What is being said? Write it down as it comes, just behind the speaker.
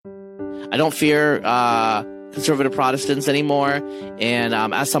I don't fear conservative Protestants anymore. And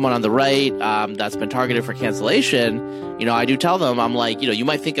as someone on the right that's been targeted for cancellation, I do tell them, I'm like, you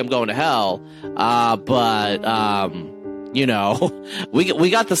might think I'm going to hell, but we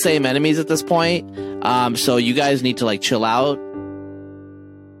got the same enemies at this point. So you guys need to chill out.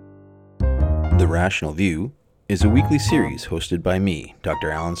 The Rational View is a weekly series hosted by me,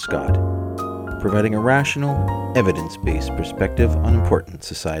 Dr. Alan Scott, providing a rational, evidence-based perspective on important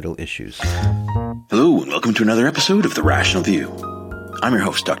societal issues. Hello, and welcome to another episode of The Rational View. I'm your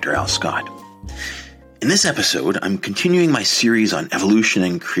host, Dr. Al Scott. In this episode, I'm continuing my series on evolution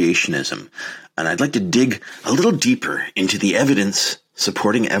and creationism, and I'd like to dig a little deeper into the evidence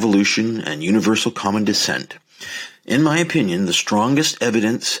supporting evolution and universal common descent. In my opinion, the strongest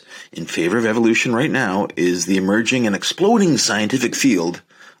evidence in favor of evolution right now is the emerging and exploding scientific field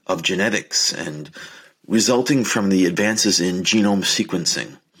of genetics and resulting from the advances in genome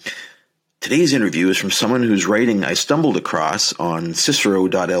sequencing. Today's interview is from someone whose writing I stumbled across on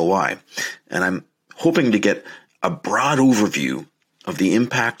Cicero.ly, and I'm hoping to get a broad overview of the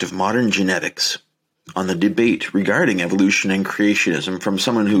impact of modern genetics on the debate regarding evolution and creationism from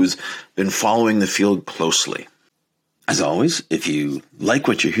someone who's been following the field closely. As always, if you like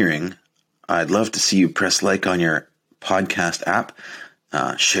what you're hearing, I'd love to see you press like on your podcast app,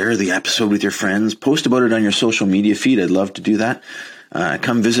 share the episode with your friends, post about it on your social media feed. I'd love to do that.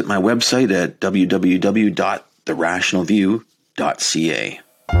 Come visit my website at www.therationalview.ca.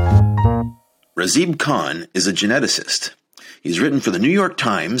 Razib Khan is a geneticist. He's written for the New York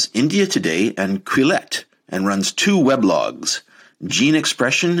Times, India Today, and Quillette, and runs 2 weblogs, Gene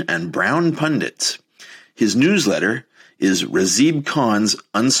Expression and Brown Pundits. His newsletter is Razib Khan's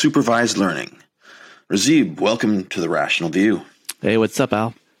Unsupervised Learning. Razib, welcome to The Rational View. Hey, what's up,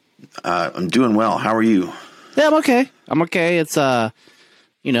 Al? I'm doing well. How are you? Yeah, I'm okay. It's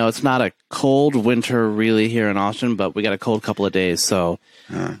it's not a cold winter really here in Austin, but we got a cold couple of days. So,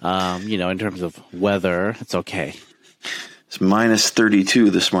 in terms of weather, it's okay. It's minus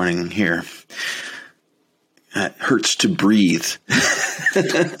 32 this morning here. It hurts to breathe.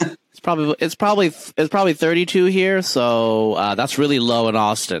 It's probably 32 here. So, that's really low in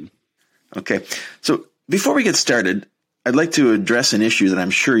Austin. Okay. So before we get started, I'd like to address an issue that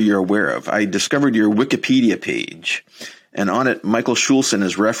I'm sure you're aware of. I discovered your Wikipedia page, and on it, Michael Schulson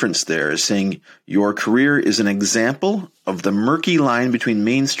is referenced there as saying, your career is an example of the murky line between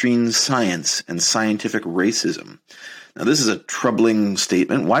mainstream science and scientific racism. Now, this is a troubling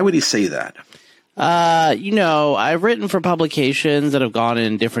statement. Why would he say that? I've written for publications that have gone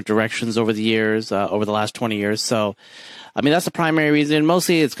in different directions over the years, over the last 20 years. So, that's the primary reason.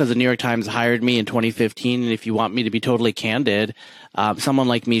 Mostly it's because the New York Times hired me in 2015. And if you want me to be totally candid, someone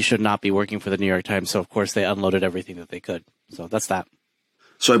like me should not be working for the New York Times. So, of course, they unloaded everything that they could. So that's that.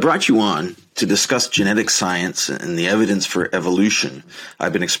 So I brought you on to discuss genetic science and the evidence for evolution.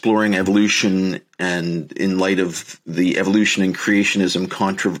 I've been exploring evolution and in light of the evolution and creationism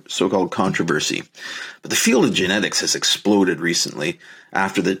so-called controversy. But the field of genetics has exploded recently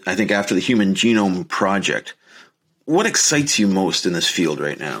after the Human Genome Project. What excites you most in this field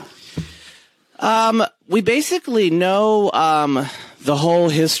right now? We basically know the whole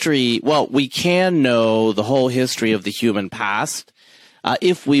history. Well, we can know the whole history of the human past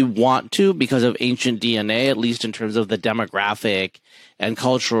if we want to, because of ancient DNA, at least in terms of the demographic and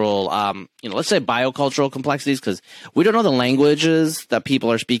cultural, let's say biocultural complexities, because we don't know the languages that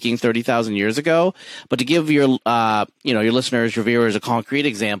people are speaking 30,000 years ago. But to give your listeners, your viewers, a concrete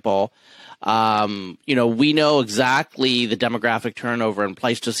example, we know exactly the demographic turnover in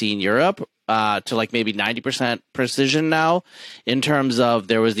Pleistocene Europe to maybe 90% precision now, in terms of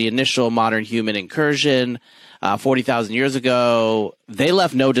there was the initial modern human incursion 40,000 years ago. They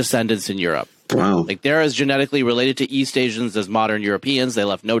left no descendants in Europe. Wow. They're as genetically related to East Asians as modern Europeans. They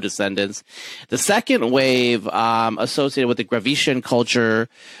left no descendants. The second wave associated with the Gravitian culture,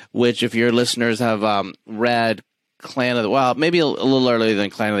 which if your listeners have read maybe a little earlier than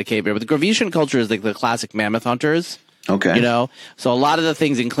Clan of the Cave Bear, but the Gravitian culture is the classic mammoth hunters. Okay. So a lot of the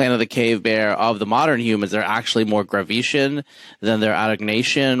things in Clan of the Cave Bear of the modern humans are actually more Gravitian than their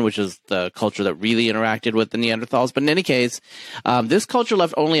Autognatian, which is the culture that really interacted with the Neanderthals. But in any case, this culture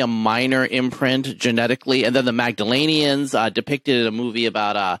left only a minor imprint genetically. And then the Magdalenians, depicted in a movie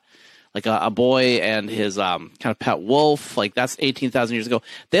about a boy and his kind of pet wolf, that's 18,000 years ago.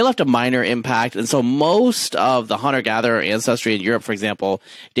 They left a minor impact. And so most of the hunter-gatherer ancestry in Europe, for example,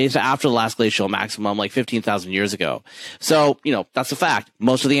 dates to after the last glacial maximum, 15,000 years ago. So, that's a fact.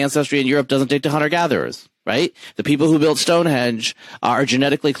 Most of the ancestry in Europe doesn't date to hunter-gatherers, right? The people who built Stonehenge are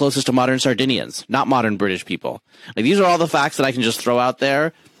genetically closest to modern Sardinians, not modern British people. These are all the facts that I can just throw out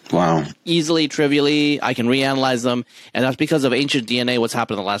there. Wow. Easily, trivially, I can reanalyze them. And that's because of ancient DNA, what's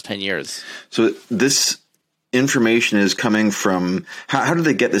happened in the last 10 years. So this information is coming from, how do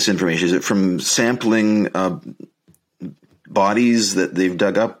they get this information? Is it from sampling bodies that they've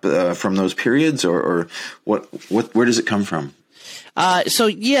dug up from those periods, or where does it come from?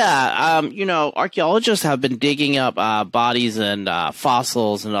 Archaeologists have been digging up bodies and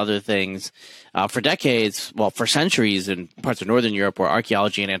fossils and other things for decades, well, for centuries in parts of Northern Europe where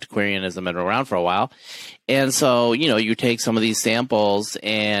archaeology and antiquarianism have been around for a while. And so, you take some of these samples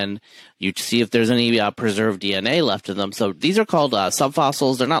and you see if there's any preserved DNA left in them. So these are called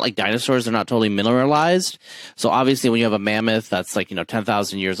subfossils. They're not like dinosaurs. They're not totally mineralized. So obviously when you have a mammoth that's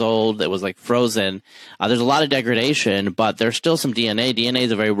 10,000 years old, that was frozen, there's a lot of degradation, but there's still some DNA. DNA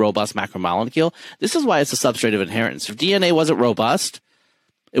is a very robust macromolecule. This is why it's a substrate of inheritance. If DNA wasn't robust,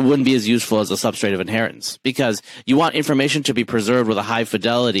 it wouldn't be as useful as a substrate of inheritance, because you want information to be preserved with a high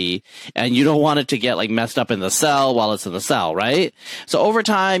fidelity, and you don't want it to get messed up in the cell while it's in the cell, right? So over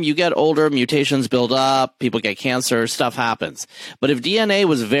time, you get older, mutations build up, people get cancer, stuff happens. But if DNA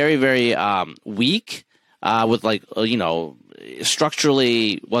was very, very weak, with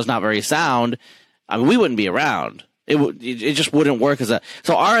structurally was not very sound, we wouldn't be around. It just wouldn't work so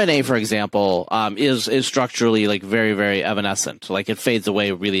RNA, for example, is structurally very, very evanescent. It fades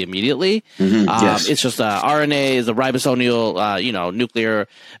away really immediately. Mm-hmm, yes. It's just RNA is a ribosomal, nuclear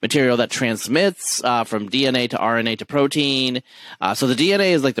material that transmits from DNA to RNA to protein. So the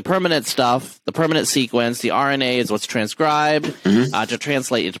DNA is the permanent stuff, the permanent sequence. The RNA is what's transcribed to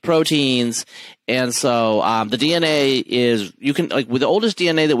translate into proteins. And so the DNA is, you can, with the oldest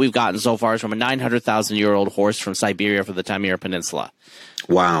DNA that we've gotten so far is from a 900,000-year-old horse from Siberia from the Taimyr Peninsula.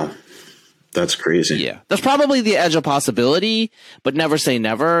 Wow. That's crazy. Yeah. That's probably the edge of possibility, but never say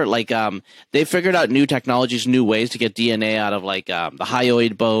never. They figured out new technologies, new ways to get DNA out of the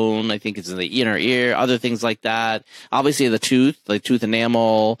hyoid bone. I think it's in the inner ear, other things like that. Obviously the tooth, tooth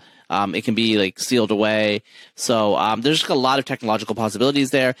enamel. It can be sealed away. So there's just a lot of technological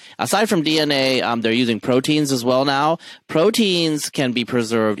possibilities there. Aside from DNA, they're using proteins as well now. Proteins can be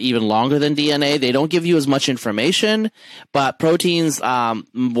preserved even longer than DNA. They don't give you as much information, but proteins,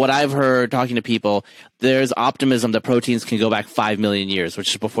 what I've heard talking to people, there's optimism that proteins can go back 5 million years,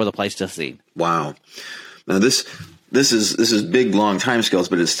 which is before the Pleistocene. Wow. Now this is big, long time scales,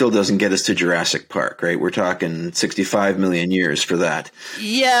 but it still doesn't get us to Jurassic Park, right? We're talking 65 million years for that.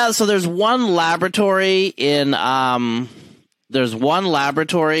 Yeah. So there's one laboratory in North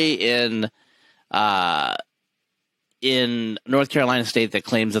Carolina State that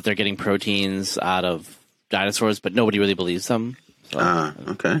claims that they're getting proteins out of dinosaurs, but nobody really believes them. So,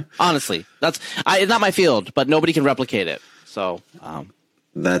 okay. Honestly, it's not my field, but nobody can replicate it. So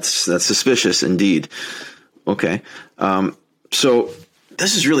that's suspicious indeed. Okay. So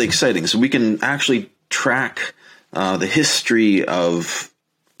this is really exciting. So we can actually track the history of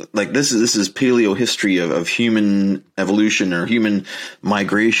this is paleo history of human evolution or human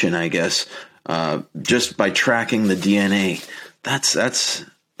migration, I guess, just by tracking the DNA.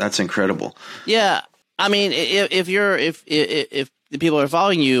 That's incredible. Yeah. I mean, if the people are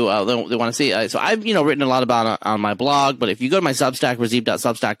following you, they want to see. So I've written a lot about it on my blog, but if you go to my Substack,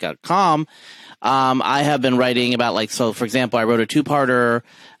 razib.substack.com, I have been writing about for example, I wrote a 2-parter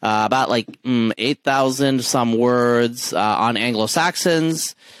about 8,000 some words on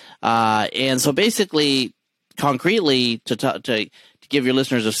Anglo-Saxons, and so basically, concretely, to give your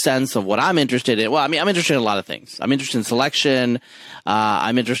listeners a sense of what I'm interested in. Well, I'm interested in a lot of things. I'm interested in selection.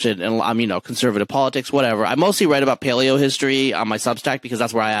 I'm interested in, conservative politics, whatever. I mostly write about paleo history on my Substack because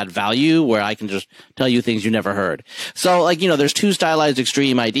that's where I add value, where I can just tell you things you never heard. So, there's two stylized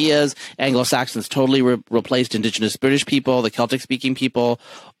extreme ideas. Anglo-Saxons totally replaced indigenous British people, the Celtic-speaking people,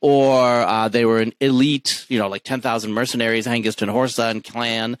 or they were an elite, 10,000 mercenaries, Hengist and Horsa and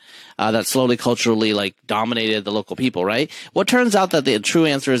clan, that slowly culturally dominated the local people, right? Well, it turns out that the true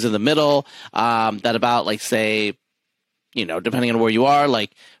answer is in the middle, that about say, depending on where you are,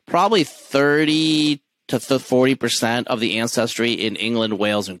 probably 30 to 40% of the ancestry in England,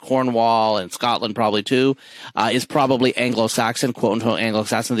 Wales, and Cornwall, and Scotland probably too, is probably Anglo-Saxon, quote-unquote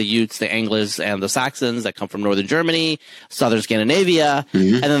Anglo-Saxon, the Utes, the Angles, and the Saxons that come from northern Germany, southern Scandinavia,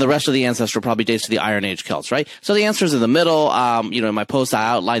 and then the rest of the ancestry probably dates to the Iron Age Celts, right? So the answer is in the middle. In my post, I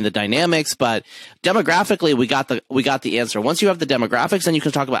outline the dynamics, but demographically, we got the answer. Once you have the demographics, then you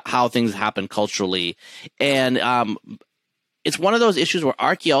can talk about how things happen culturally. And it's one of those issues where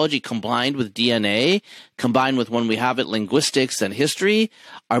archaeology combined with DNA, combined with when we have it, linguistics and history,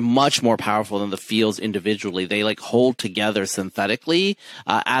 are much more powerful than the fields individually. They hold together synthetically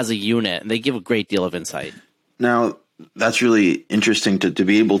as a unit, and they give a great deal of insight. Now, that's really interesting to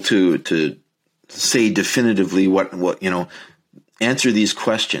be able to say definitively what answer these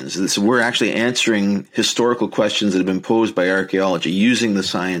questions. So we're actually answering historical questions that have been posed by archaeology using the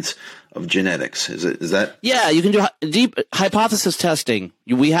science of genetics. Is that? Yeah, you can do deep hypothesis testing.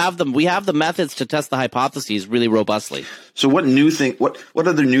 We have the methods to test the hypotheses really robustly. So what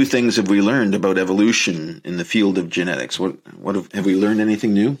other new things have we learned about evolution in the field of genetics? Have we learned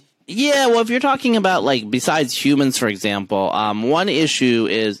anything new? Yeah, well, if you're talking about, like, besides humans, for example, one issue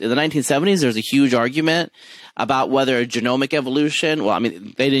is in the 1970s, there's a huge argument about whether genomic evolution, well, I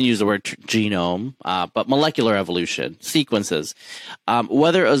mean, they didn't use the word genome, but molecular evolution, sequences,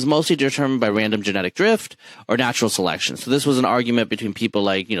 whether it was mostly determined by random genetic drift or natural selection. So this was an argument between people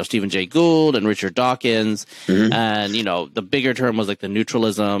like, Stephen Jay Gould and Richard Dawkins. Mm-hmm. And, the bigger term was like the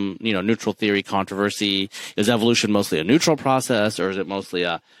neutralism, neutral theory controversy. Is evolution mostly a neutral process, or is it mostly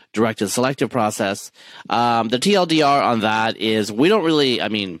a directed selective process? The TLDR on that is we don't really,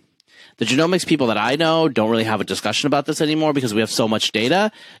 the genomics people that I know don't really have a discussion about this anymore because we have so much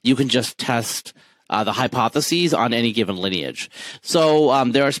data. You can just test the hypotheses on any given lineage. So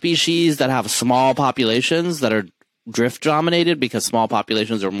there are species that have small populations that are drift dominated because small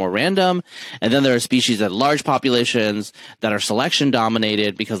populations are more random. And then there are species that have large populations that are selection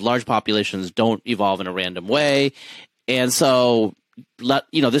dominated because large populations don't evolve in a random way. And so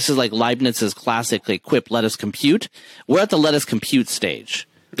this is like Leibniz's classic quip, let us compute. We're at the let us compute stage.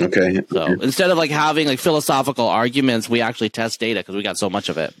 Okay. So instead of having philosophical arguments, we actually test data because we got so much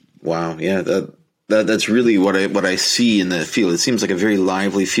of it. Wow. Yeah. That's really what I see in the field. It seems like a very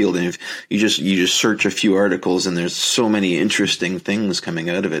lively field, and if you just search a few articles, and there's so many interesting things coming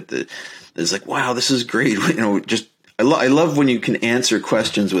out of it that it's like, wow, this is great. I love when you can answer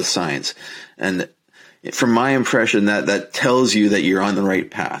questions with science, and from my impression, that tells you that you're on the right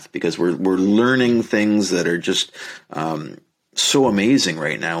path because we're learning things that are just so amazing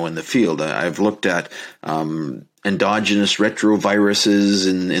right now in the field. I've looked at endogenous retroviruses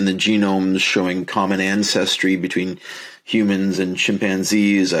in the genomes showing common ancestry between humans and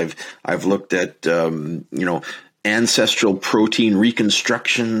chimpanzees. I've looked at ancestral protein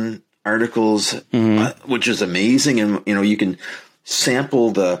reconstruction articles, which is amazing. And you can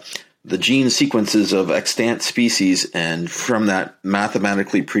sample the gene sequences of extant species and from that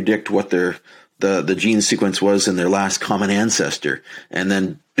mathematically predict what the gene sequence was in their last common ancestor, and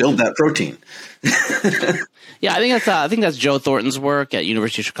then build that protein. Yeah, I think that's Joe Thornton's work at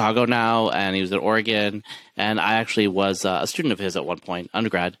University of Chicago now, and he was at Oregon, and I actually was a student of his at one point,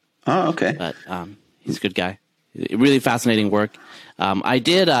 undergrad. Oh, okay. But he's a good guy. Really fascinating work. I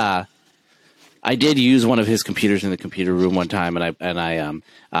did use one of his computers in the computer room one time, and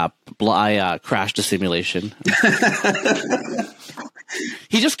I crashed a simulation.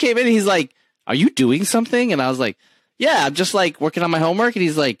 He just came in and he's like, "Are you doing something?" And I was like, "Yeah, I'm just working on my homework." And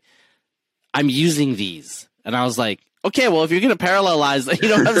he's like, "I'm using these." And I was like, "Okay, well, if you're going to parallelize, you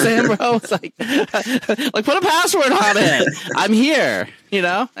know what I'm saying, bro?" It's like put a password on it. I'm here,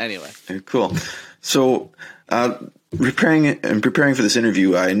 Anyway. Cool. So, preparing for this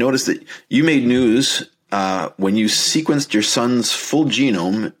interview, I noticed that you made news when you sequenced your son's full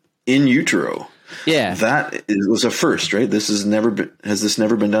genome in utero. Yeah, that was a first, right? Has this never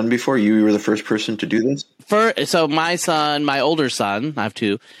been done before? You were the first person to do this? So my older son, I have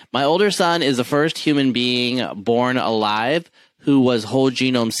two. My older son is the first human being born alive who was whole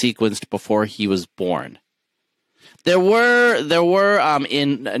genome sequenced before he was born. There were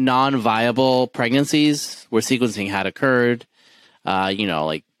in non-viable pregnancies where sequencing had occurred.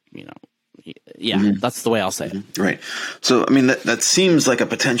 Yeah, that's the way I'll say it. Right. So, that seems like a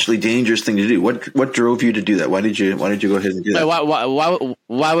potentially dangerous thing to do. What drove you to do that? Why did you go ahead and do that?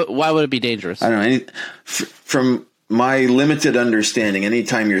 Why would it be dangerous? I don't know. From my limited understanding,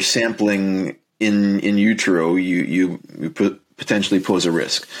 anytime you're sampling in utero, you potentially pose a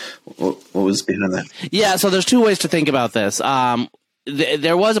risk. What was behind that? Yeah. So there's two ways to think about this.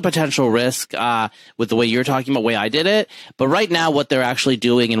 There was a potential risk with the way you're talking about, the way I did it. But right now, what they're actually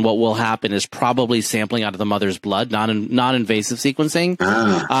doing and what will happen is probably sampling out of the mother's blood, non-invasive sequencing.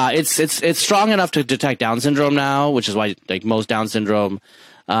 It's strong enough to detect Down syndrome now, which is why most Down syndrome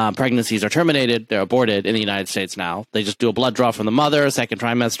pregnancies are terminated. They're aborted in the United States now. They just do a blood draw from the mother, early second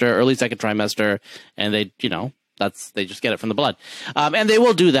trimester, and they they just get it from the blood. And they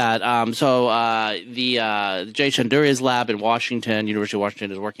will do that. So the Jay Chanduria's lab in Washington, University of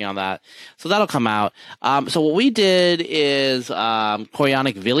Washington, is working on that. So that'll come out. So what we did is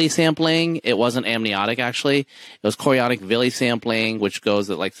chorionic villi sampling. It wasn't amniotic, actually. It was chorionic villi sampling, which goes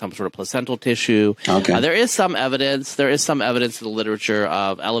at like some sort of placental tissue. Okay. There is some evidence in the literature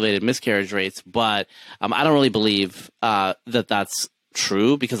of elevated miscarriage rates, but I don't really believe that that's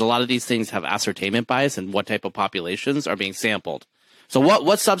true, because a lot of these things have ascertainment bias and what type of populations are being sampled. So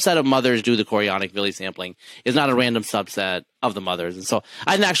what subset of mothers do the chorionic villi sampling is not a random subset of the mothers. And so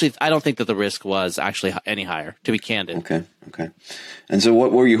I don't think that the risk was actually any higher, to be candid. Okay. And so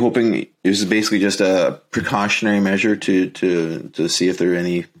what were you hoping? Is it basically just a precautionary measure to see if there are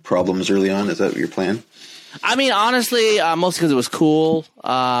any problems early on? Is that your plan? I mean, honestly, mostly because it was cool.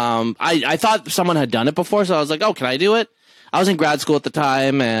 I thought someone had done it before, so I was like, oh, can I do it? I was in grad school at the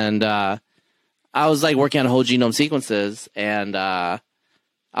time, and I was like working on whole genome sequences, and I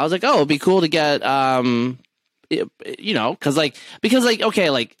was like, oh, it'd be cool to get, because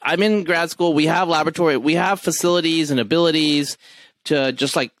I'm in grad school, we have facilities and abilities to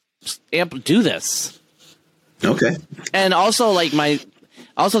just like do this. Okay. And also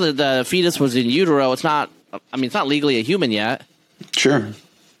the fetus was in utero. It's not legally a human yet. Sure.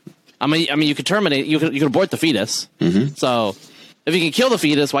 I mean, you could terminate, you could abort the fetus. Mm-hmm. So if you can kill the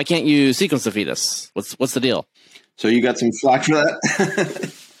fetus, why can't you sequence the fetus? What's the deal? So you got some flack for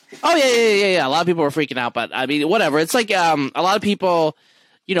that? Oh yeah. A lot of people were freaking out, but I mean, whatever. It's like a lot of people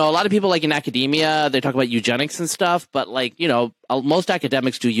like in academia, they talk about eugenics and stuff, but like, most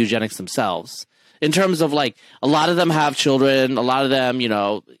academics do eugenics themselves. In terms of like, a lot of them have children, a lot of them,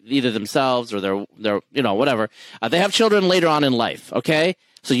 either themselves or they're whatever. They have children later on in life. Okay.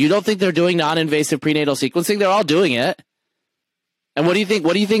 So you don't think they're doing non-invasive prenatal sequencing? They're all doing it. And what do you think?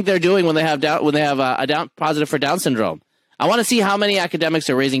 What do you think they're doing when they have a Down positive for Down syndrome? I want to see how many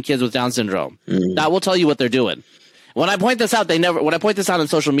academics are raising kids with Down syndrome. Mm. That will tell you what they're doing. When I point this out, when I point this out on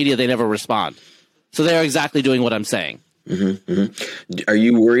social media, they never respond. So they are exactly doing what I'm saying. Mm-hmm, mm-hmm. Are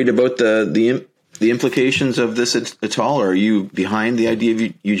you worried about the implications of this at all, or are you behind the idea of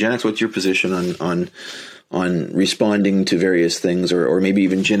eugenics? What's your position on responding to various things, or maybe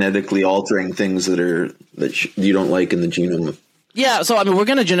even genetically altering things that you don't like in the genome? Yeah, so I mean, we're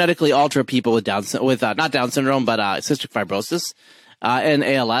going to genetically alter people with not Down syndrome, but cystic fibrosis and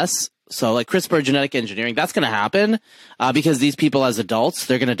ALS. So like CRISPR genetic engineering, that's going to happen because these people as adults,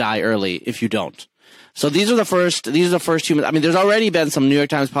 they're going to die early if you don't. So these are the first humans. I mean, there's already been some New York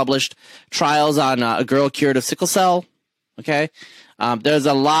Times published trials on a girl cured of sickle cell. Okay. There's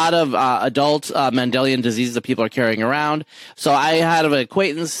a lot of adult Mendelian diseases that people are carrying around. So I had an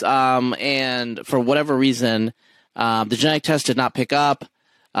acquaintance, and for whatever reason, the genetic test did not pick up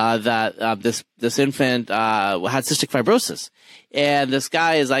that this infant had cystic fibrosis. And this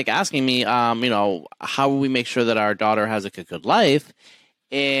guy is like asking me, how will we make sure that our daughter has a good life?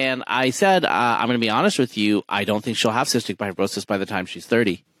 And I said, I'm going to be honest with you. I don't think she'll have cystic fibrosis by the time she's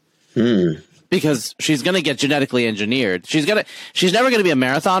 30. Because she's going to get genetically engineered. She's never going to be a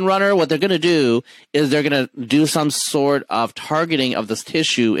marathon runner. What they're going to do is they're going to do some sort of targeting of this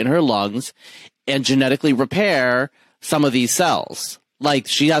tissue in her lungs and genetically repair some of these cells. Like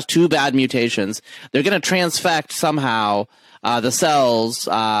she has 2 bad mutations. They're going to transfect somehow the cells.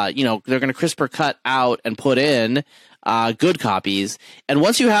 They're going to CRISPR cut out and put in good copies. And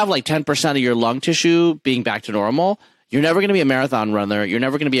once you have like 10% of your lung tissue being back to normal, you're never going to be a marathon runner. You're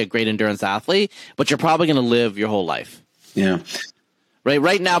never going to be a great endurance athlete, but you're probably going to live your whole life. Yeah.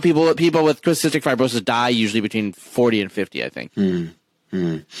 Right now, people with cystic fibrosis die usually between 40 and 50, I think.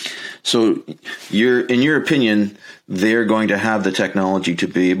 So in your opinion, they're going to have the technology to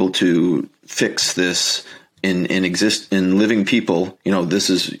be able to fix this in living people.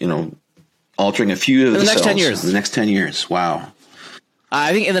 This is, altering a few of the cells. In the next 10 years. Wow.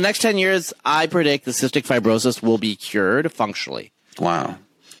 I think in the next 10 years, I predict the cystic fibrosis will be cured functionally. Wow.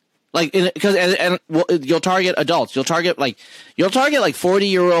 Like, because you'll target adults. You'll target like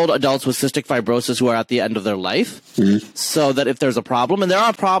 40-year-old adults with cystic fibrosis who are at the end of their life. Mm-hmm. So that if there's a problem, and there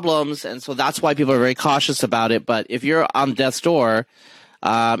are problems, and so that's why people are very cautious about it. But if you're on death's door,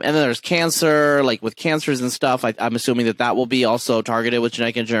 and then there's cancer, like with cancers and stuff, I'm assuming that will be also targeted with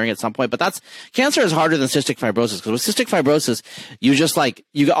genetic engineering at some point. But cancer is harder than cystic fibrosis, because with cystic fibrosis,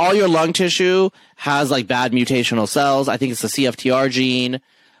 all your lung tissue has like bad mutational cells. I think it's the CFTR gene.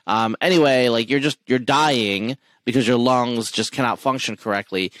 Anyway, like you're dying because your lungs just cannot function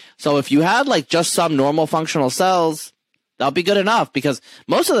correctly. So if you had like just some normal functional cells, that'll be good enough, because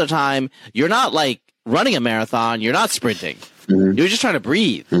most of the time you're not like running a marathon, you're not sprinting. You're just trying to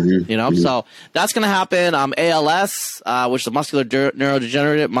breathe, you know? So that's going to happen. ALS, which is a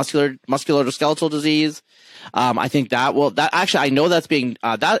neurodegenerative, musculoskeletal disease. I think I know that's being,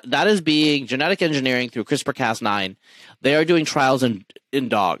 that is being genetic engineering through CRISPR-Cas9. They are doing trials in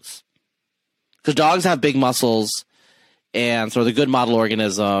dogs. Because dogs have big muscles and sort of the good model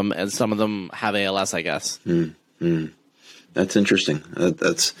organism, and some of them have ALS, I guess. That's interesting.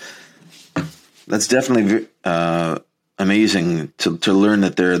 That's definitely amazing to learn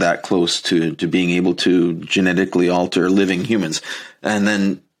that they're that close to being able to genetically alter living humans. And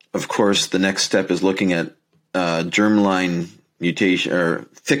then, of course, the next step is looking at germline mutation, or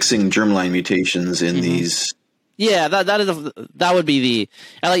fixing germline mutations in these. Yeah, that would be the,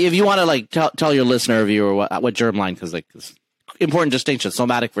 like, if you want to like tell your listener or viewer what germline, because like important distinction,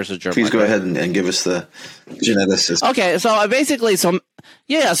 somatic versus germline. Please go ahead and give us the geneticist. Okay, so basically,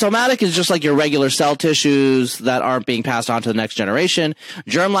 somatic is just like your regular cell tissues that aren't being passed on to the next generation.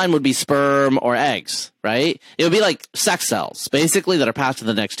 Germline would be sperm or eggs, right? It would be like sex cells, basically, that are passed to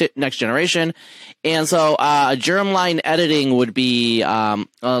the next generation. And so germline editing would be,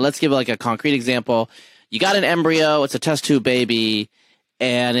 let's give like a concrete example. You got an embryo, it's a test tube baby,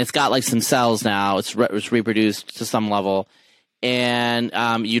 and it's got like some cells now. It's reproduced to some level. And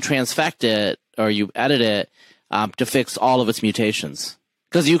you transfect it, or you edit it to fix all of its mutations.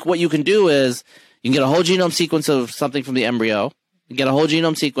 Because what you can do is you can get a whole genome sequence of something from the embryo, get a whole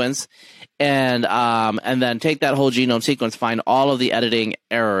genome sequence, and then take that whole genome sequence, find all of the editing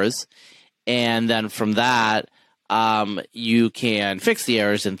errors, and then from that, you can fix the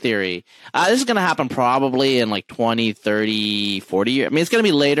errors in theory. This is going to happen probably in like 20, 30, 40 years. I mean, it's going to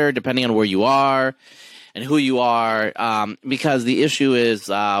be later depending on where you are and who you are, because the issue is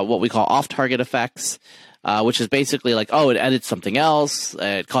what we call off-target effects, which is basically like, it edits something else,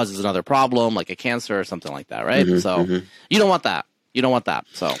 it causes another problem, like a cancer or something like that, right? You don't want that. You don't want that.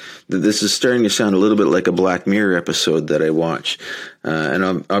 So this is starting to sound a little bit like a Black Mirror episode that I watch.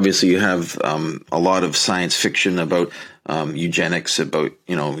 And obviously you have a lot of science fiction about eugenics, about,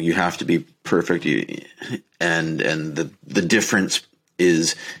 you have to be perfect, and the difference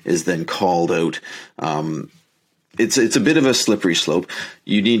is then called out. It's a bit of a slippery slope.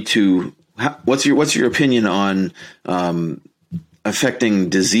 You need to. What's your opinion on affecting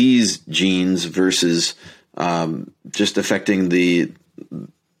disease genes versus just affecting the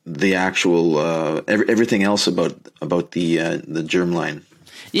actual everything else about the germline?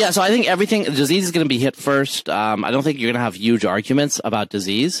 Yeah, so I think disease is going to be hit first. I don't think you're going to have huge arguments about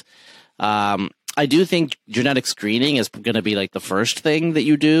disease. I do think genetic screening is going to be like the first thing that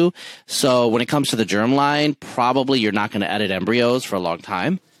you do. So when it comes to the germline, probably you're not going to edit embryos for a long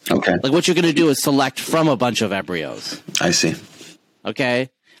time. Okay. Like what you're going to do is select from a bunch of embryos. I see. Okay.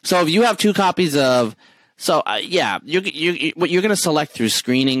 So if you have two copies of, you're going to select through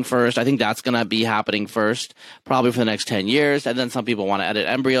screening first. I think that's going to be happening first, probably for the next 10 years. And then some people want to edit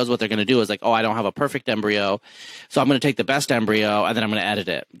embryos. What they're going to do is like, I don't have a perfect embryo, so I'm going to take the best embryo and then I'm going to edit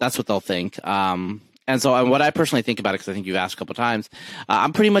it. That's what they'll think. And what I personally think about it, because I think you've asked a couple times,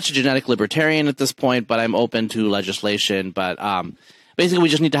 I'm pretty much a genetic libertarian at this point, but I'm open to legislation. But basically, we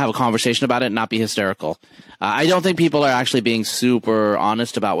just need to have a conversation about it and not be hysterical. I don't think people are actually being super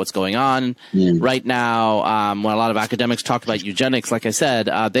honest about what's going on right now. When a lot of academics talk about eugenics, like I said,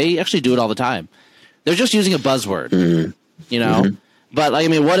 they actually do it all the time. They're just using a buzzword, But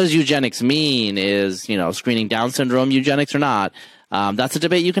what does eugenics mean? Is, screening Down syndrome eugenics or not? That's a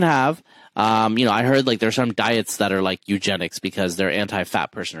debate you can have. I heard like there's some diets that are like eugenics because they're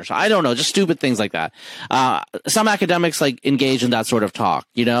anti-fat person or so. I don't know, just stupid things like that. Some academics like engage in that sort of talk,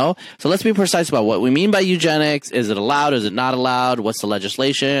 So let's be precise about what we mean by eugenics. Is it allowed? Is it not allowed? What's the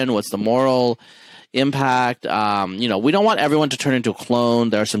legislation? What's the moral impact? We don't want everyone to turn into a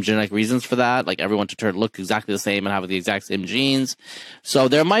clone. There are some genetic reasons for that, like everyone to look exactly the same and have the exact same genes. So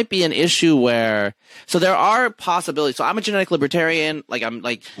there might be an issue so there are possibilities. So I'm a genetic libertarian, like I'm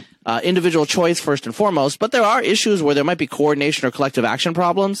like individual choice first and foremost, but there are issues where there might be coordination or collective action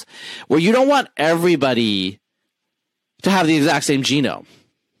problems where you don't want everybody to have the exact same genome.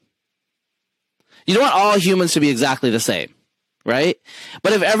 You don't want all humans to be exactly the same. Right?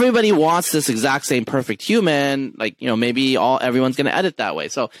 But if everybody wants this exact same perfect human, like, maybe everyone's going to edit that way.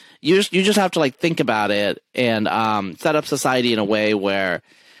 So you just have to like think about it and set up society in a way where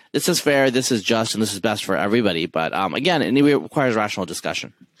this is fair, this is just, and this is best for everybody. But again, it requires rational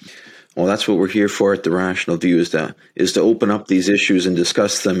discussion. Well, that's what we're here for at the Rational View, is to open up these issues and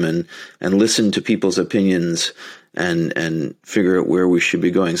discuss them and listen to people's opinions and figure out where we should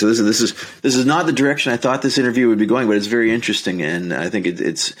be going. So this is not the direction I thought this interview would be going, but it's very interesting, and I think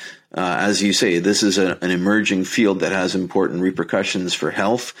it's as you say, this is an emerging field that has important repercussions for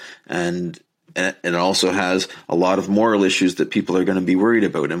health, and it also has a lot of moral issues that people are going to be worried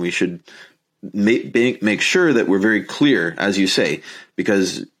about, and we should make sure that we're very clear, as you say,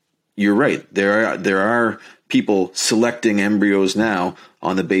 because you're right. There are people selecting embryos now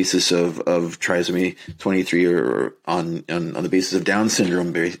on the basis of trisomy 23 or on the basis of Down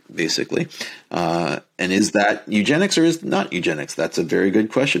syndrome, basically. And is that eugenics or is it not eugenics? That's a very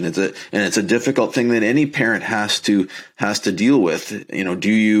good question. It's a difficult thing that any parent has to deal with. You know, do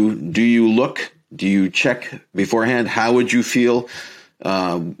you look? Do you check beforehand? How would you feel?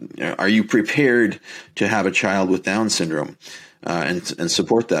 Are you prepared to have a child with Down syndrome? And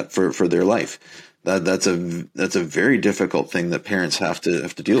support that for their life. That's a very difficult thing that parents have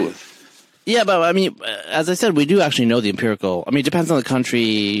to deal with. Yeah, but I mean, as I said, we do actually know the empirical. I mean, it depends on the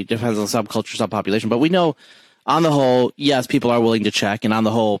country, depends on the subculture, subpopulation, but we know on the whole, yes, people are willing to check, and on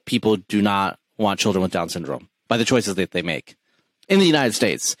the whole, people do not want children with Down syndrome by the choices that they make in the United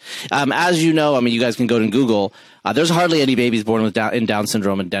States. As you know, I mean, you guys can go to Google. There's hardly any babies born with Down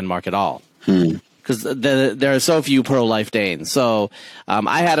syndrome in Denmark at all. Because there are so few pro-life Danes. So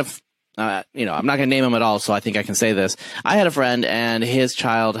I had I'm not going to name him at all, so I think I can say this. I had a friend, and his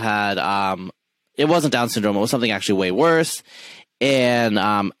child had it wasn't Down syndrome. It was something actually way worse. And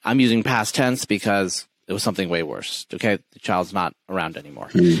I'm using past tense because it was something way worse. Okay, the child's not around anymore.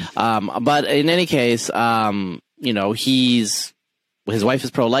 But in any case, his wife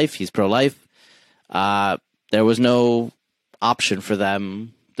is pro-life. He's pro-life. There was no option for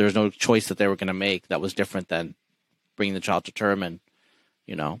them. There was no choice that they were going to make that was different than bringing the child to term, and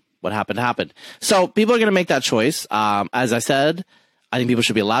what happened. So people are going to make that choice. As I said, I think people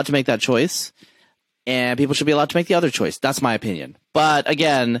should be allowed to make that choice, and people should be allowed to make the other choice. That's my opinion. But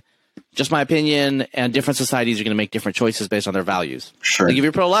again, just my opinion, and different societies are going to make different choices based on their values. Sure. Like if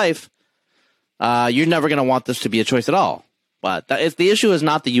you're pro-life, you're never going to want this to be a choice at all. But the issue is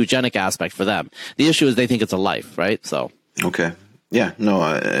not the eugenic aspect for them. The issue is they think it's a life, right? So okay. Yeah, no,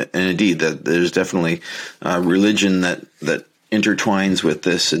 and indeed, that there's definitely religion that intertwines with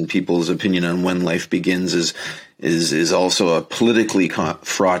this, and people's opinion on when life begins is also a politically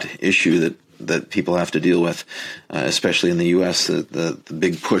fraught issue that people have to deal with, especially in the U.S. The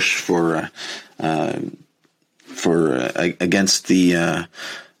big push for against the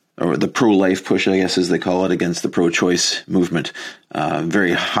or the pro-life push, I guess, as they call it, against the pro-choice movement.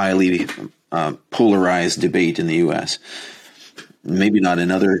 Very highly polarized debate in the U.S. Maybe not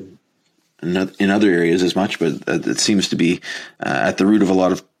in other areas as much, but it seems to be at the root of a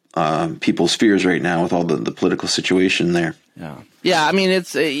lot of people's fears right now with all the political situation there. Yeah. I mean,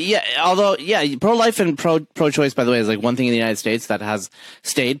 it's Although pro-life and pro-choice, by the way, is like one thing in the United States that has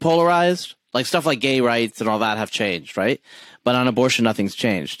stayed polarized. Like stuff like gay rights and all that have changed, right? But on abortion, nothing's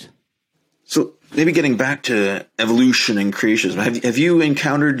changed. So maybe getting back to evolution and creationism, have you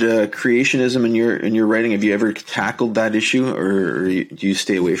encountered creationism in your writing? Have you ever tackled that issue, or do you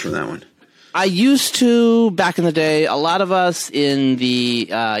stay away from that one? I used to back in the day. A lot of us in the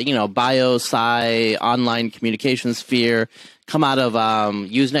bio-sci online communication sphere come out of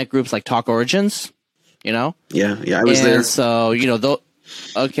Usenet groups like Talk Origins. Yeah, I was there. So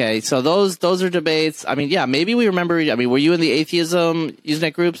okay, so those are debates. I mean, yeah, maybe we remember. I mean, were you in the atheism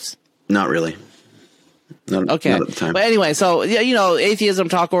Usenet groups? Not really. Not at the time. But anyway, so yeah, atheism,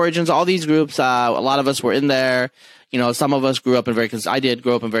 Talk Origins, all these groups. A lot of us were in there. Some of us grew up in I did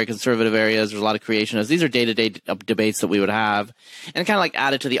grow up in very conservative areas. There's a lot of creationists. These are day-to-day debates that we would have, and kind of like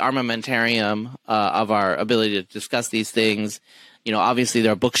added to the armamentarium of our ability to discuss these things. Obviously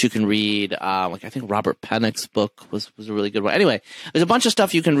there are books you can read. Like I think Robert Pennock's book was a really good one. Anyway, there's a bunch of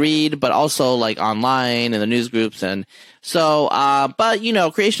stuff you can read, but also like online and the news groups. And so, but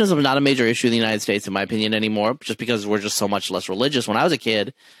creationism is not a major issue in the United States, in my opinion, anymore, just because we're just so much less religious. When I was a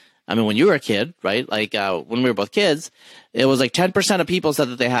kid, I mean, when you were a kid, right? Like, when we were both kids, it was like 10% of people said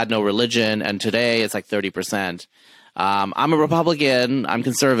that they had no religion. And today it's like 30%. I'm a Republican. I'm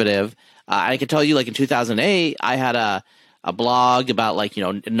conservative. I can tell you, like in 2008, I had a blog about like,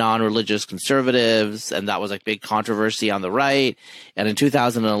 non-religious conservatives, and that was like big controversy on the right. And in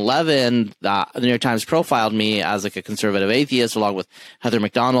 2011, the New York Times profiled me as like a conservative atheist along with Heather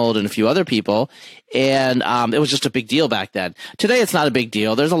McDonald and a few other people. And it was just a big deal back then. Today, it's not a big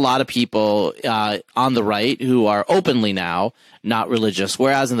deal. There's a lot of people on the right who are openly now not religious,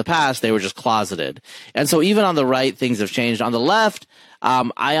 whereas in the past, they were just closeted. And so even on the right, things have changed. On the left,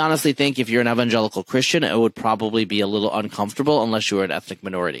 I honestly think if you're an evangelical Christian, it would probably be a little uncomfortable unless you were an ethnic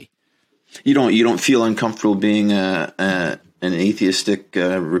minority. You don't feel uncomfortable being an atheistic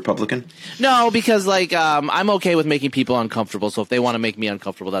Republican? No, because like I'm okay with making people uncomfortable. So if they want to make me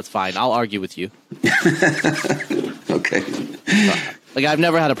uncomfortable, that's fine. I'll argue with you. Okay. Like I've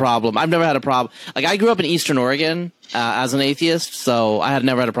never had a problem. Like I grew up in Eastern Oregon as an atheist, so I had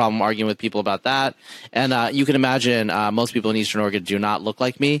never had a problem arguing with people about that. And you can imagine most people in Eastern Oregon do not look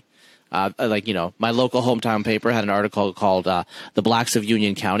like me. Like, you know, my local hometown paper had an article called "The Blacks of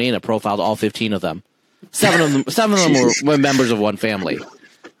Union County," and it profiled all 15 of them. Seven of them were members of one family.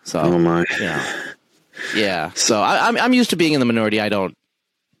 So, oh my, yeah. So I'm used to being in the minority. I don't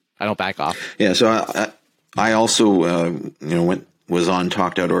back off. Yeah. So I also was on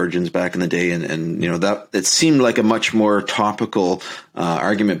Talked Out Origins back in the day, and that it seemed like a much more topical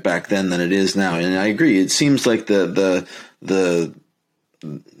argument back then than it is now. And I agree. It seems like the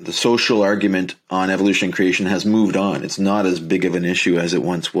social argument on evolution and creation has moved on. It's not as big of an issue as it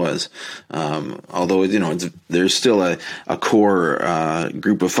once was. Although, there's still a core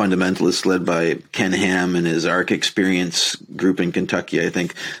group of fundamentalists led by Ken Ham and his Ark Experience group in Kentucky, I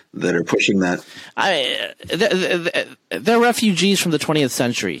think, that are pushing that. They're refugees from the 20th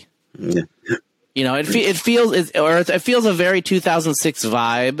century. Yeah. It feels a very 2006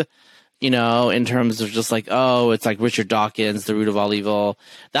 vibe. In terms of just like, oh, it's like Richard Dawkins, the root of all evil,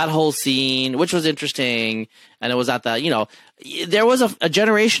 that whole scene, which was interesting. And it was at the, there was half a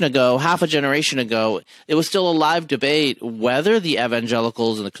generation ago, it was still a live debate whether the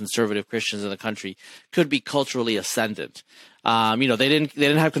evangelicals and the conservative Christians in the country could be culturally ascendant. They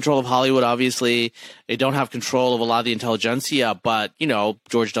didn't have control of Hollywood, obviously. They don't have control of a lot of the intelligentsia, but,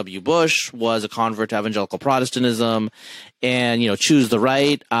 George W. Bush was a convert to evangelical Protestantism and, choose the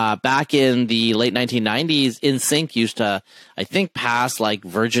right. Back in the late 1990s, NSYNC used to, I think, pass like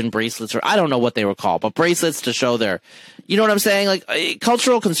virgin bracelets, or I don't know what they were called, but bracelets to show their, you know what I'm saying? Like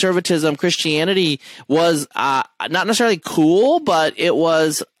cultural conservatism, Christianity was, not necessarily cool, but it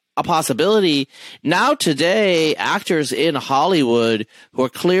was a possibility. Now today, actors in Hollywood who are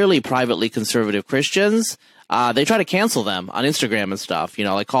clearly privately conservative Christians, they try to cancel them on Instagram and stuff,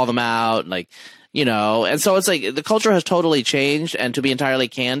 like call them out, and so it's like the culture has totally changed. And to be entirely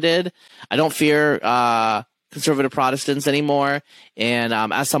candid, I don't fear conservative Protestants anymore. And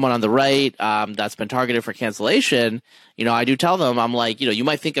as someone on the right that's been targeted for cancellation, I do tell them, I'm like, you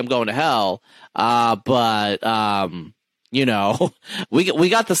might think I'm going to hell, but we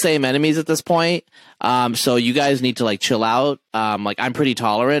got the same enemies at this point. So you guys need to like chill out. Like I'm pretty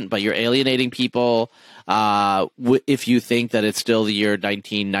tolerant, but you're alienating people. If you think that it's still the year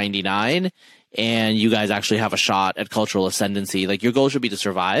 1999 and you guys actually have a shot at cultural ascendancy, like your goal should be to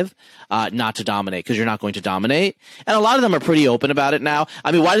survive, not to dominate, because you're not going to dominate. And a lot of them are pretty open about it now.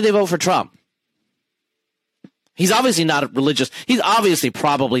 I mean, why did they vote for Trump? He's obviously not religious. He's obviously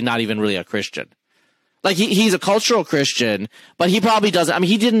probably not even really a Christian. Like he's a cultural Christian, but he probably doesn't. I mean,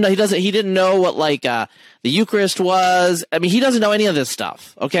 he didn't know what like the Eucharist was. I mean, he doesn't know any of this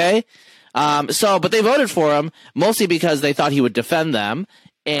stuff. Okay, but they voted for him mostly because they thought he would defend them,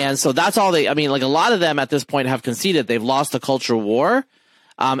 and so that's all they. I mean, like a lot of them at this point have conceded they've lost the cultural war,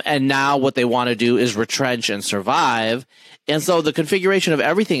 and now what they want to do is retrench and survive. And so the configuration of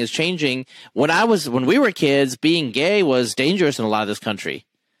everything is changing. When we were kids, being gay was dangerous in a lot of this country.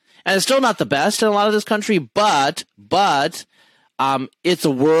 And it's still not the best in a lot of this country, but it's a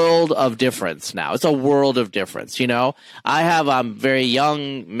world of difference now. It's a world of difference, I have very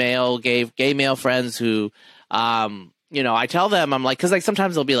young male, gay male friends who, I tell them, I'm like, because like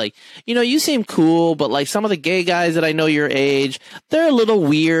sometimes they'll be like, you seem cool, but like some of the gay guys that I know your age, they're a little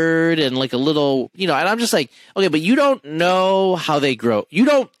weird and like a little, and I'm just like, okay, but you don't know how they grow.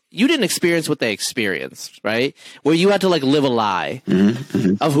 You didn't experience what they experienced, right? Where you had to like live a lie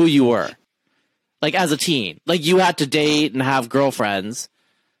of who you were. Like as a teen, like you had to date and have girlfriends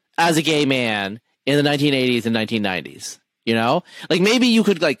as a gay man in the 1980s and 1990s, like maybe you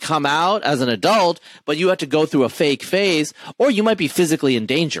could like come out as an adult, but you had to go through a fake phase, or you might be physically in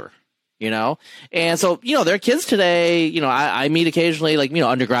danger, and so, there are kids today, I meet occasionally like,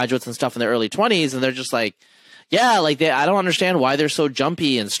 undergraduates and stuff in their early 20s, and they're just like, yeah, like I don't understand why they're so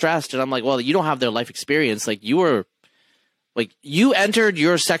jumpy and stressed. And I'm like, well, you don't have their life experience. Like you entered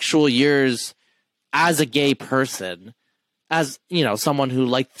your sexual years as a gay person, as, someone who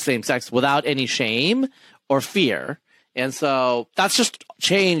liked the same sex without any shame or fear. And so that's just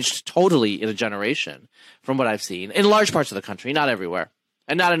changed totally in a generation from what I've seen in large parts of the country, not everywhere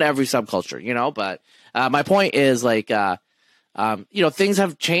and not in every subculture, but my point is like, Things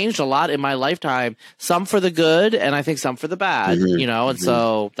have changed a lot in my lifetime, some for the good, and I think some for the bad, and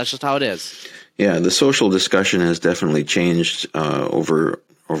so that's just how it is. Yeah, the social discussion has definitely changed over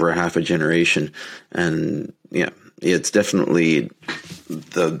half a generation, and it's definitely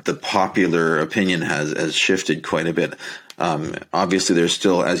the popular opinion has shifted quite a bit. Obviously, there's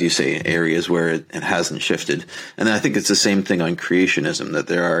still, as you say, areas where it hasn't shifted, and I think it's the same thing on creationism. That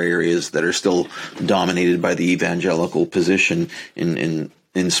there are areas that are still dominated by the evangelical position in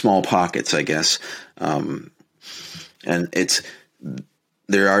small pockets, I guess, and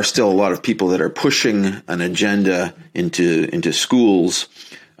there are still a lot of people that are pushing an agenda into schools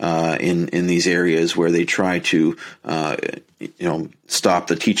in these areas where they try to stop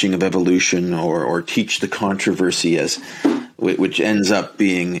the teaching of evolution or teach the controversy, which ends up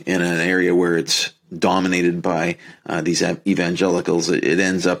being in an area where it's dominated by these evangelicals. It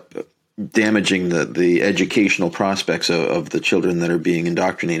ends up damaging the educational prospects of the children that are being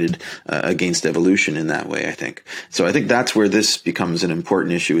indoctrinated against evolution in that way, I think. So I think that's where this becomes an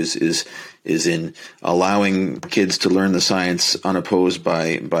important issue is in allowing kids to learn the science unopposed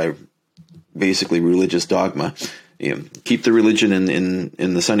by basically religious dogma. Keep the religion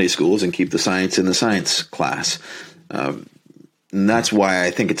in the Sunday schools and keep the science in the science class. And that's why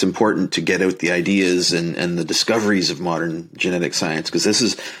I think it's important to get out the ideas and the discoveries of modern genetic science, because this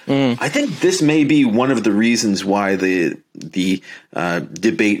is, I think this may be one of the reasons why the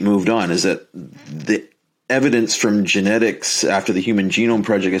debate moved on, is that the evidence from genetics after the Human Genome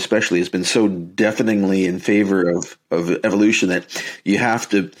Project especially has been so deafeningly in favor of evolution that you have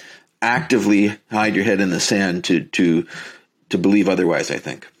to actively hide your head in the sand to believe otherwise, I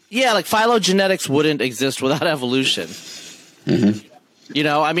think. Yeah, like phylogenetics wouldn't exist without evolution.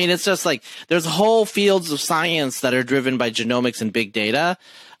 It's just like there's whole fields of science that are driven by genomics and big data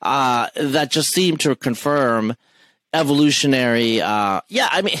that just seem to confirm evolutionary. Like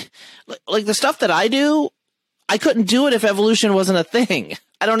the stuff that I do, I couldn't do it if evolution wasn't a thing.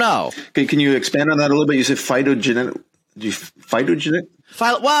 I don't know. Okay, can you expand on that a little bit? You said phylogenetic. So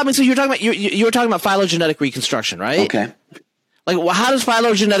you're talking about you were talking about phylogenetic reconstruction, right? Okay. Like, how does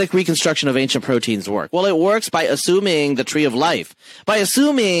phylogenetic reconstruction of ancient proteins work? Well, it works by assuming the tree of life, by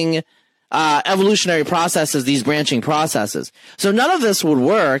assuming evolutionary processes, these branching processes. So none of this would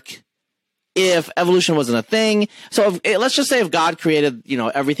work if evolution wasn't a thing. So let's just say if God created,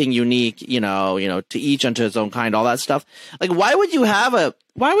 everything unique, to each unto its own kind, all that stuff. Like, why would you have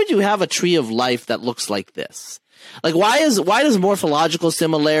a tree of life that looks like this? Like, why does morphological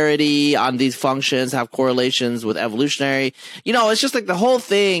similarity on these functions have correlations with evolutionary? It's just like the whole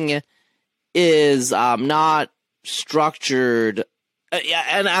thing is not structured.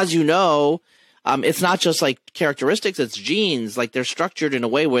 And as you know, it's not just like characteristics, it's genes. Like, they're structured in a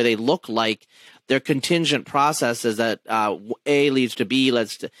way where they look like they're contingent processes that A leads to B,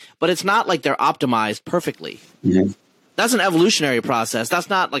 but it's not like they're optimized perfectly. Mm-hmm. That's an evolutionary process. That's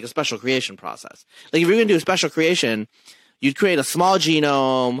not like a special creation process. Like, if you're going to do a special creation, you'd create a small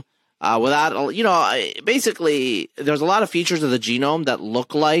genome basically there's a lot of features of the genome that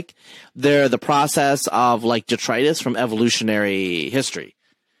look like they're the process of like detritus from evolutionary history.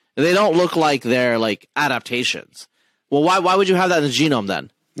 They don't look like they're like adaptations. Well, why would you have that in the genome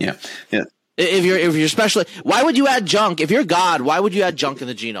then? Yeah. If you're special, why would you add junk? If you're God, why would you add junk in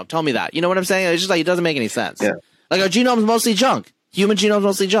the genome? Tell me that. You know what I'm saying? It's just like, it doesn't make any sense. Yeah. Like, our genome's mostly junk. Human genome's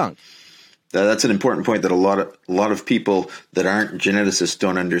mostly junk. That's an important point that a lot of people that aren't geneticists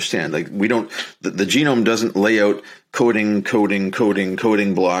don't understand. Like, the genome doesn't lay out coding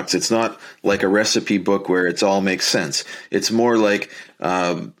blocks. It's not like a recipe book where it's all makes sense. It's more like,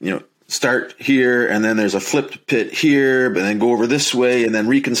 start here and then there's a flipped pit here, but then go over this way and then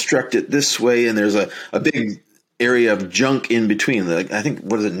reconstruct it this way. And there's a big area of junk in between. Like, I think,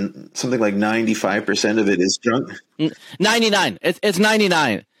 what is it? Something like 95% of it is junk. 99. It's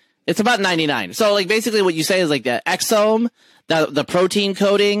 99. It's about 99. So, like, basically what you say is like the exome, the protein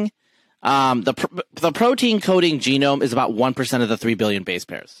coding, the protein coding genome is about 1% of the 3 billion base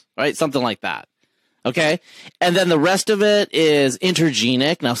pairs, right? Something like that. Okay. And then the rest of it is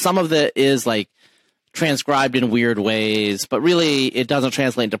intergenic. Now, some of it is like transcribed in weird ways, but really it doesn't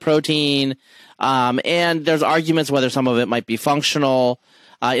translate into protein. And there's arguments whether some of it might be functional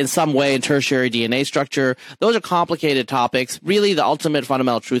in some way in tertiary DNA structure. Those are complicated topics. Really, the ultimate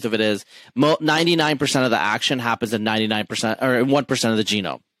fundamental truth of it is 99% of the action happens in 99% or in 1% of the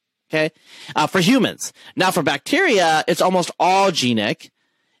genome. Okay. For humans. Now, for bacteria, it's almost all genic.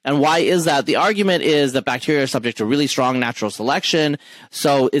 And why is that? The argument is that bacteria are subject to really strong natural selection.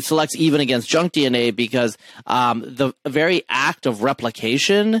 So it selects even against junk DNA because the very act of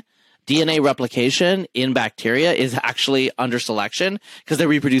replication DNA replication in bacteria is actually under selection because they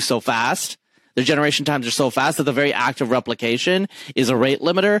reproduce so fast. Their generation times are so fast that the very act of replication is a rate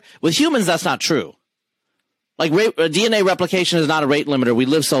limiter. With humans, that's not true. Like DNA replication is not a rate limiter. We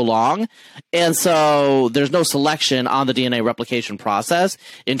live so long. And so there's no selection on the DNA replication process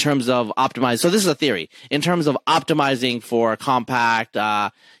in terms of optimize. So this is a theory in terms of optimizing for a compact,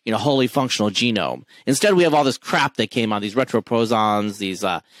 wholly functional genome. Instead, we have all this crap that came on, these retroposons, these,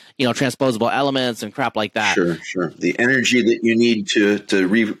 transposable elements and crap like that. Sure. The energy that you need to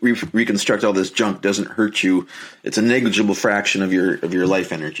reconstruct all this junk doesn't hurt you. It's a negligible fraction of your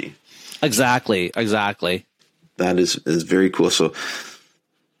life energy. Exactly. That is very cool. So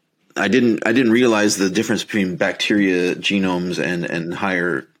I didn't realize the difference between bacteria genomes and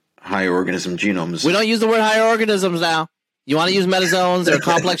higher organism genomes. We don't use the word higher organisms now. You want to use metazoans or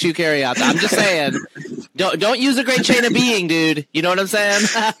complex eukaryotes? I'm just saying, don't use a great chain of being, dude. You know what I'm saying?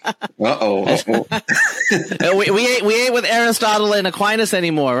 Uh-oh. we ain't with Aristotle and Aquinas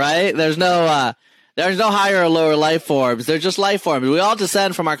anymore, right? There's no higher or lower life forms. They're just life forms. We all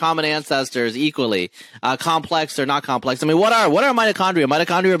descend from our common ancestors equally, complex or not complex. I mean, what are mitochondria?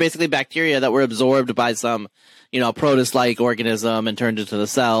 Mitochondria are basically bacteria that were absorbed by some, protist-like organism and turned into the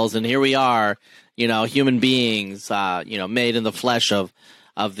cells. And here we are, human beings, made in the flesh of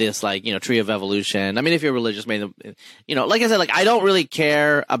this, tree of evolution. I mean, if you're religious, like I said, I don't really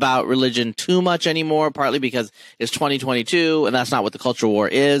care about religion too much anymore, partly because it's 2022 and that's not what the cultural war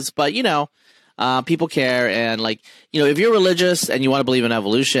is. But, people care, and if you're religious and you want to believe in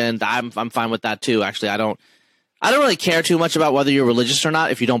evolution, I'm fine with that too. Actually, I don't really care too much about whether you're religious or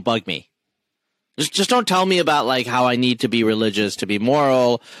not if you don't bug me. Just don't tell me about how I need to be religious to be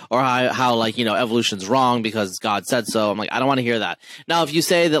moral, or how evolution's wrong because God said so. I'm I don't want to hear that. Now, if you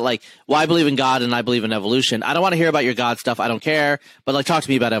say that well, I believe in God and I believe in evolution, I don't want to hear about your God stuff. I don't care, but talk to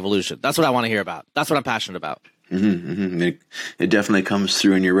me about evolution. That's what I want to hear about. That's what I'm passionate about. It definitely comes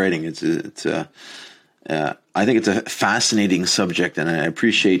through in your writing. I think it's a fascinating subject, and I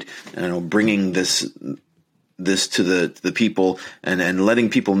appreciate bringing this to the people and letting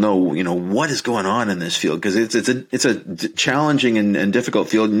people know what is going on in this field, because it's a challenging and difficult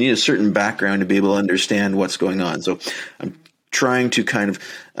field. You need a certain background to be able to understand what's going on. So I'm trying to kind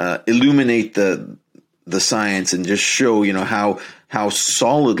of illuminate the science and just show how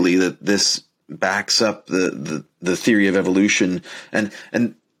solidly that this backs up the theory of evolution. And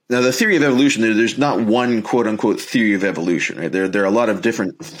now the theory of evolution, there's not one quote unquote theory of evolution, right? There are a lot of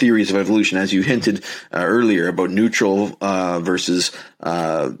different theories of evolution, as you hinted earlier about neutral versus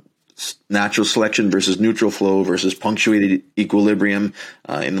natural selection versus neutral flow versus punctuated equilibrium.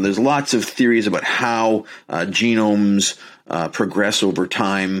 And there's lots of theories about how genomes progress over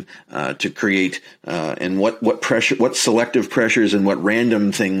time to create and what pressure, what selective pressures and what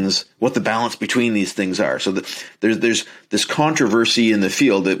random things, what the balance between these things are. So there's this controversy in the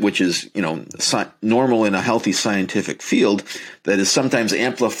field which is normal in a healthy scientific field, that is sometimes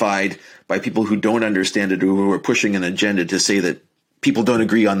amplified by people who don't understand it or who are pushing an agenda to say that people don't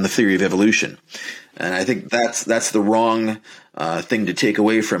agree on the theory of evolution. And I think that's the wrong thing to take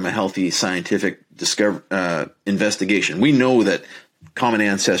away from a healthy scientific investigation. We know that common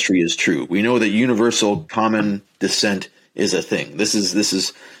ancestry is true. We know that universal common descent is a thing. This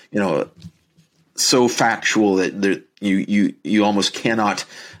is so factual that you almost cannot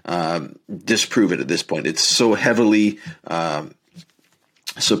disprove it at this point. It's so heavily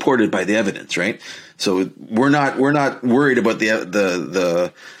supported by the evidence, right? So we're not worried about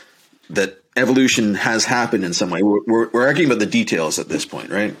that evolution has happened in some way. We're arguing about the details at this point,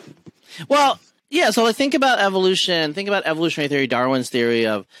 right? Well, yeah. So think about evolution. Think about evolutionary theory, Darwin's theory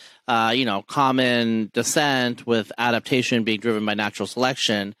of common descent with adaptation being driven by natural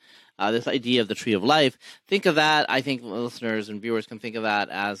selection. This idea of the tree of life. Think of that. I think listeners and viewers can think of that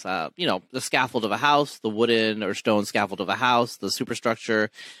as, the scaffold of a house, the wooden or stone scaffold of a house, the superstructure.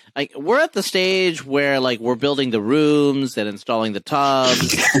 We're at the stage where we're building the rooms and installing the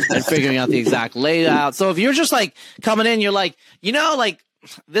tubs and figuring out the exact layout. So if you're just coming in, you're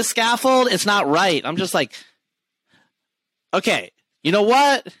this scaffold, it's not right. I'm just okay, you know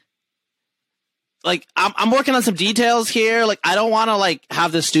what? I'm working on some details here. I don't want to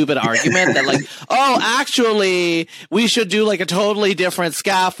have this stupid argument that oh, actually we should do a totally different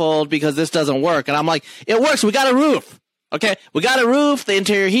scaffold because this doesn't work. And I'm it works. We got a roof. Okay. We got a roof, the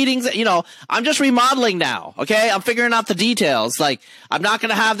interior heating's, I'm just remodeling now. Okay. I'm figuring out the details. I'm not going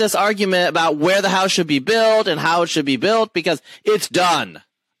to have this argument about where the house should be built and how it should be built because it's done.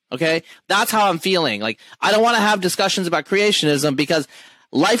 Okay. That's how I'm feeling. I don't want to have discussions about creationism because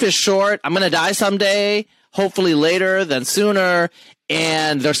life is short. I'm going to die someday, hopefully later than sooner.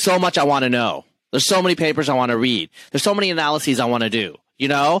 And there's so much I want to know. There's so many papers I want to read. There's so many analyses I want to do. You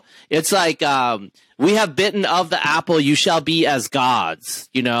know, it's like, we have bitten of the apple, you shall be as gods,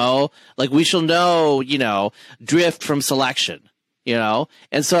 you know, like we shall know, you know, drift from selection, you know?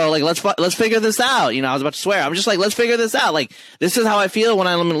 And so like, let's figure this out. You know, I was about to swear. I'm just like, let's figure this out. Like, this is how I feel when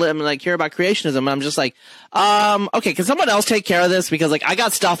I'm like, hear about creationism. And I'm just like, okay, can someone else take care of this? Because like, I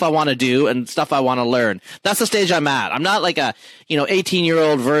got stuff I want to do and stuff I want to learn. That's the stage I'm at. I'm not like a,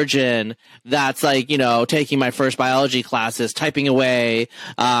 18-year-old virgin that's like, taking my first biology classes, typing away,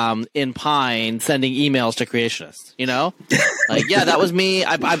 in Pine, sending emails to creationists, like, yeah, that was me.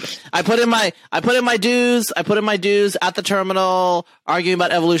 I put in my dues at the terminal, arguing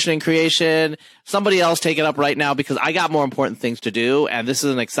about evolution and creation. Somebody else take it up right now because I got more important things to do. And this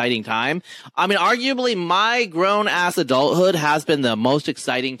is an exciting time. I mean, arguably my grown ass adulthood has been the most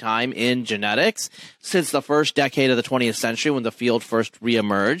exciting time in genetics since the first decade of the 20th century when the field first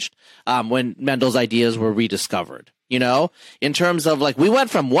reemerged, when Mendel's ideas were rediscovered. In terms of like, we went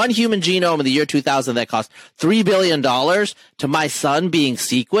from one human genome in the year 2000 that cost $3 billion to my son being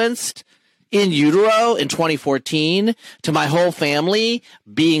sequenced in utero in 2014 to my whole family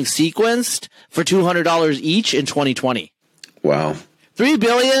being sequenced for $200 each in 2020. Wow. $3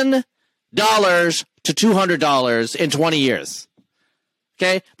 billion to $200 in 20 years.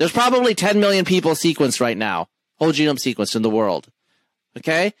 Okay. There's probably 10 million people sequenced right now, whole genome sequenced in the world.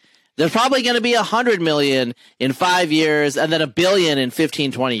 Okay. There's probably going to be 100 million in 5 years and then 1 billion in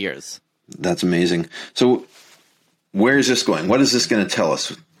 15, 20 years. That's amazing. So where is this going? What is this going to tell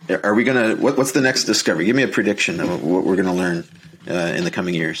us? Are we going to, what's the next discovery? Give me a prediction of what we're going to learn in the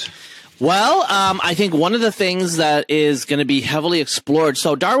coming years. Well, I think one of the things that is going to be heavily explored.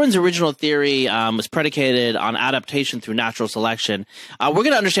 So Darwin's original theory was predicated on adaptation through natural selection. We're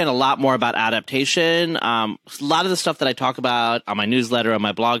going to understand a lot more about adaptation. A lot of the stuff that I talk about on my newsletter, on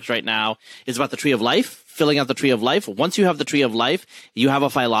my blogs right now is about the tree of life. Filling out the tree of life. Once you have the tree of life, you have a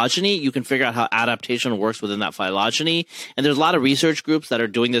phylogeny. You can figure out how adaptation works within that phylogeny. And there's a lot of research groups that are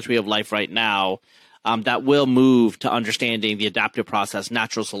doing the tree of life right now that will move to understanding the adaptive process,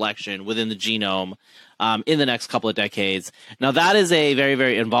 natural selection within the genome in the next couple of decades. Now, that is a very,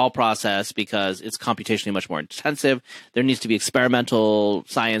 very involved process because it's computationally much more intensive. There needs to be experimental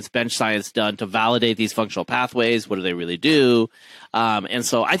science, bench science done to validate these functional pathways. What do they really do? And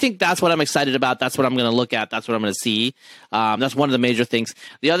so I think that's what I'm excited about. That's what I'm going to look at. That's what I'm going to see. That's one of the major things.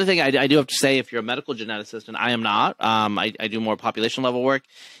 The other thing I do have to say, if you're a medical geneticist, and I am not, I do more population level work,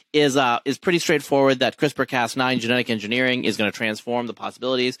 is pretty straightforward that CRISPR-Cas9 genetic engineering is going to transform the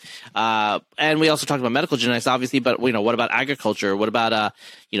possibilities. And we also talked about medical genetics, obviously, but what about agriculture? What about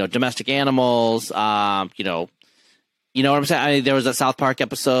domestic animals? You know what I'm saying? There was a South Park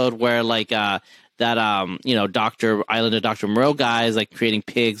episode where Dr. Island of Dr. Moreau guy is like creating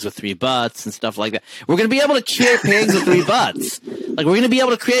pigs with 3 butts and stuff like that. We're going to be able to create pigs with 3 butts. Like we're going to be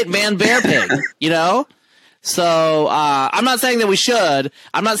able to create man-bear pig, So, I'm not saying that we should.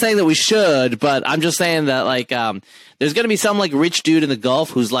 But I'm just saying that there's going to be some like rich dude in the Gulf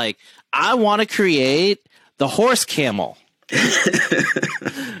who's like, I want to create the horse camel.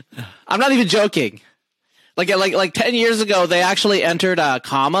 I'm not even joking. Like 10 years ago, they actually entered,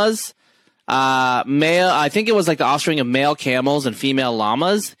 commas. I think it was like the offspring of male camels and female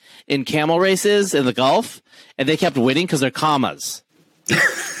llamas in camel races in the Gulf. And they kept winning because they're commas.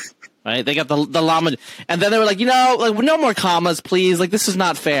 Right? They got the llama. And then they were like, no more commas, please. Like, this is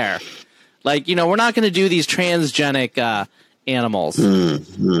not fair. Like, we're not going to do these transgenic, animals or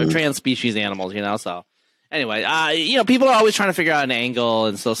trans species animals, so anyway, people are always trying to figure out an angle.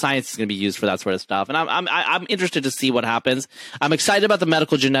 And so science is going to be used for that sort of stuff. And I'm interested to see what happens. I'm excited about the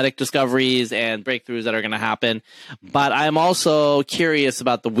medical genetic discoveries and breakthroughs that are going to happen. But I'm also curious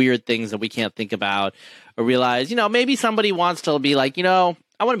about the weird things that we can't think about or realize, maybe somebody wants to be like, I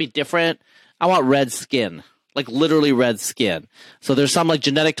want to be different. I want red skin. Like literally red skin. So there's some like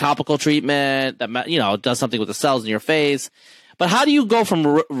genetic topical treatment that, does something with the cells in your face. But how do you go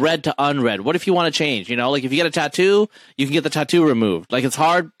from red to unred? What if you want to change? Like if you get a tattoo, you can get the tattoo removed. Like it's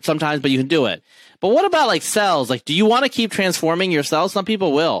hard sometimes, but you can do it. But what about like cells? Like, do you want to keep transforming your cells? Some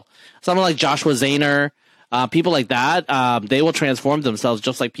people will. Someone like Joshua Zahner, people like that, they will transform themselves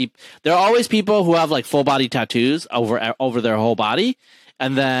just like people. There are always people who have like full body tattoos over their whole body.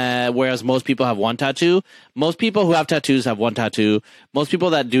 And then, whereas most people have one tattoo, most people who have tattoos have one tattoo. Most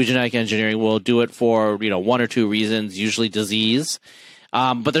people that do genetic engineering will do it for, 1 or 2 reasons, usually disease.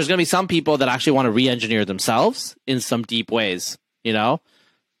 But there's going to be some people that actually want to re-engineer themselves in some deep ways,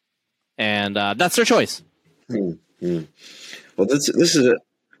 and that's their choice. Mm-hmm. Well, this is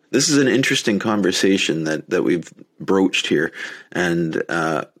this is an interesting conversation that we've broached here. And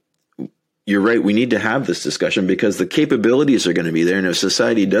you're right, we need to have this discussion because the capabilities are going to be there. And if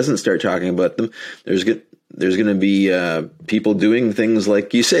society doesn't start talking about them, there's going to be people doing things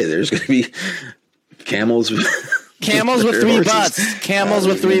like you say. There's going to be camels with three butts. Camels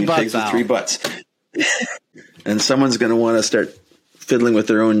with three butts. With 3 butts. And someone's going to want to start fiddling with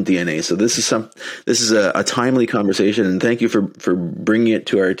their own DNA. So this is a timely conversation, and thank you for bringing it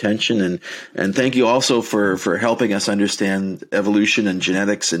to our attention, and thank you also for helping us understand evolution and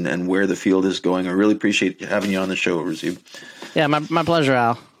genetics and where the field is going. I really appreciate having you on the show, Razib. Yeah, my pleasure,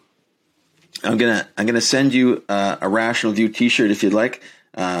 Al. I'm gonna send you a Rational View T-shirt if you'd like,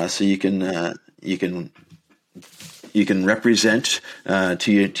 so you can represent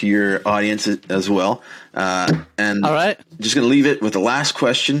to your audience as well. And all right, just going to leave it with the last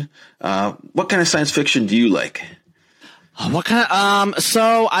question. What kind of science fiction do you like? What kind of,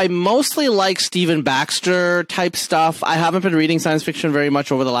 so I mostly like Stephen Baxter type stuff. I haven't been reading science fiction very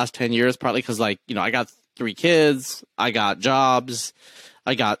much over the last 10 years, partly because I got 3 kids, I got jobs,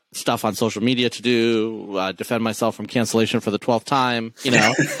 I got stuff on social media to do, defend myself from cancellation for the 12th time,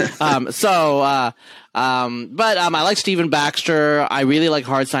 But I like Stephen Baxter. I really like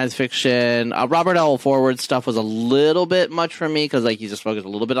hard science fiction. Robert L. Forward stuff was a little bit much for me because he just focused a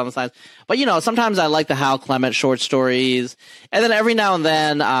little bit on the science. But sometimes I like the Hal Clement short stories, and then every now and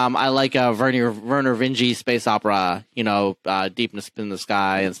then I like a Werner Vinge space opera. Deep in the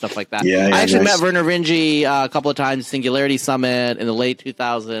Sky and stuff like that. Yeah, I actually nice. met Werner Vinge a couple of times at Singularity Summit in the late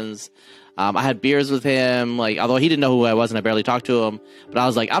 2000s. I had beers with him, although he didn't know who I was and I barely talked to him, but I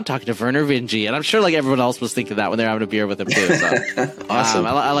was like, I'm talking to Werner Vinge, and I'm sure everyone else was thinking that when they were having a beer with him too. So, awesome.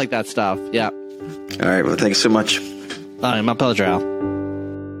 I like that stuff. Yeah. All right. Well, thanks so much. My pleasure, Al.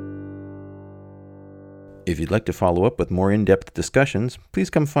 If you'd like to follow up with more in-depth discussions, please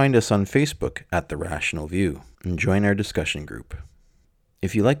come find us on Facebook at The Rational View and join our discussion group.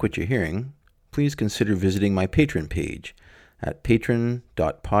 If you like what you're hearing, please consider visiting my Patreon page at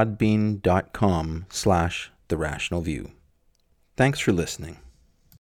patron.podbean.com/therationalview. Thanks for listening.